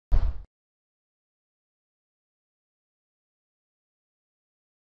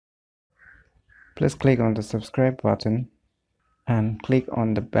Please click on the subscribe button and click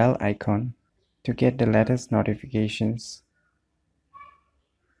on the bell icon to get the latest notifications.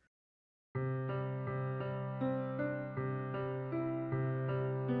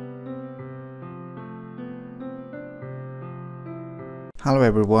 Hello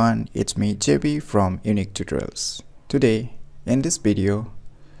everyone, it's me JB from Unique Tutorials. Today in this video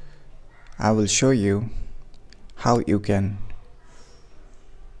I will show you how you can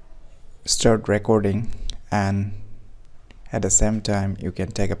start recording and at the same time you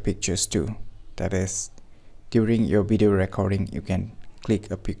can take a pictures too. That is, during your video recording you can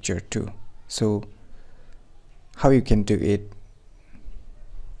click a picture too. So how you can do it,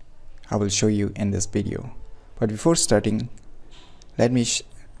 I will show you in this video. But before starting, let me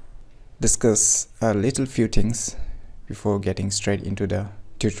discuss a little few things before getting straight into the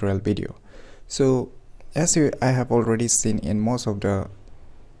tutorial video. So as I have already seen in most of the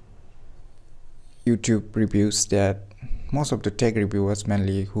YouTube reviews that most of the tech reviewers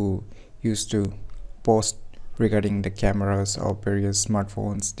mainly who used to post regarding the cameras of various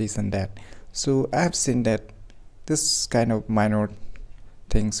smartphones, this and that. So I have seen that this kind of minor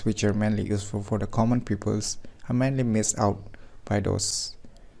things which are mainly useful for the common peoples are mainly missed out by those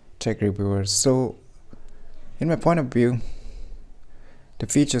tech reviewers. So in my point of view, the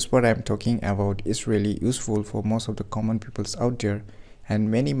features what I'm talking about is really useful for most of the common peoples out there,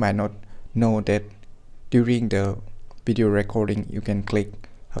 and many might not know that during the video recording you can click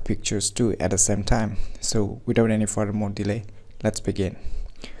pictures too at the same time. So without any further more delay, let's begin.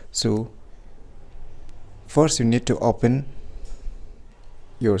 So first you need to open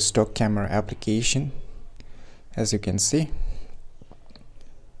your stock camera application. As you can see,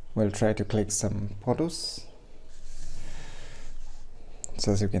 we'll try to click some photos.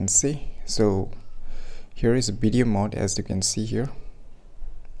 So as you can see, so here is a video mode, as you can see here.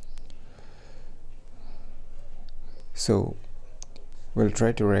 So we'll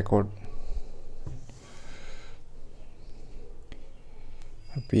try to record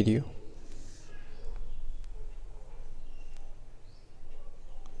a video.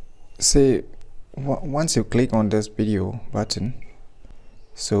 Say once you click on this video button,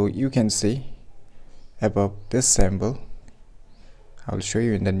 so you can see above this symbol, I will show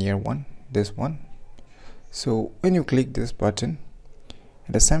you in the near one, this one. So when you click this button,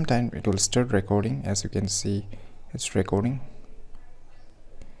 at the same time it will start recording. As you can see, it's recording.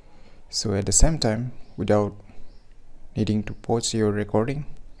 So at the same time, without needing to pause your recording,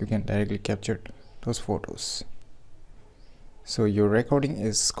 you can directly capture those photos. So your recording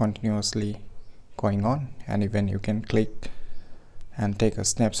is continuously going on, and even you can click and take a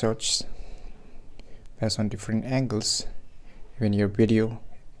snapshots based on different angles when your video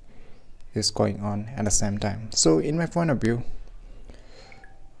is going on at the same time. So in my point of view,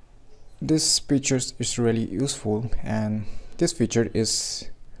 this feature is really useful, and this feature is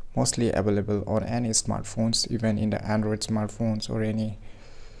mostly available on any smartphones, even in the Android smartphones or any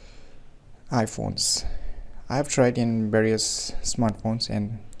iPhones. I have tried in various smartphones,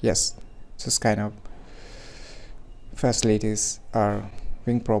 and yes, this kind of facilities are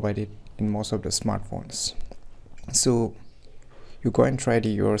being provided in most of the smartphones. So you go and try it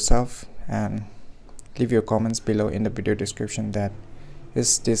yourself and leave your comments below in the video description that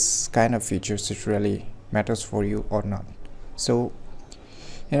is this kind of features that really matters for you or not. So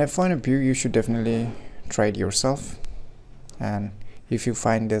in a point of view, you should definitely try it yourself, and if you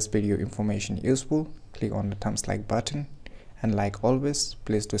find this video information useful, click on the thumbs like button, and like always,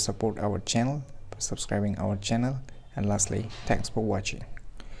 please do support our channel by subscribing our channel, and lastly, thanks for watching.